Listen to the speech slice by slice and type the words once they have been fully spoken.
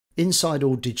Inside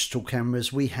all digital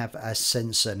cameras we have a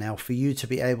sensor. Now for you to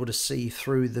be able to see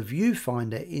through the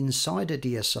viewfinder inside a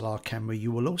DSLR camera,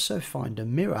 you will also find a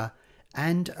mirror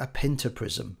and a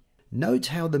pentaprism. Note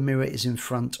how the mirror is in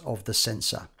front of the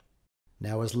sensor.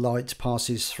 Now as light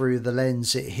passes through the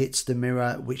lens, it hits the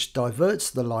mirror, which diverts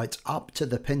the light up to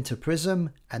the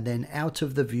pentaprism and then out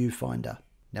of the viewfinder.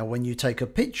 Now when you take a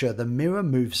picture, the mirror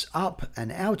moves up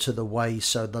and out of the way,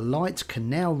 so the light can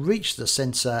now reach the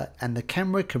sensor and the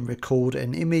camera can record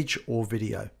an image or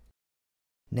video.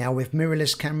 Now with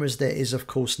mirrorless cameras there is of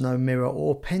course no mirror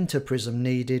or pentaprism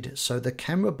needed, so the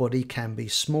camera body can be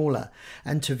smaller,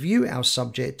 and to view our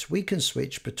subject we can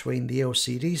switch between the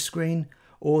LCD screen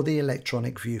or the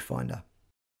electronic viewfinder.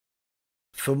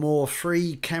 For more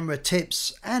free camera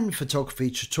tips and photography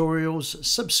tutorials,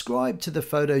 subscribe to the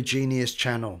Photo Genius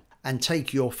channel and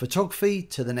take your photography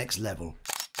to the next level.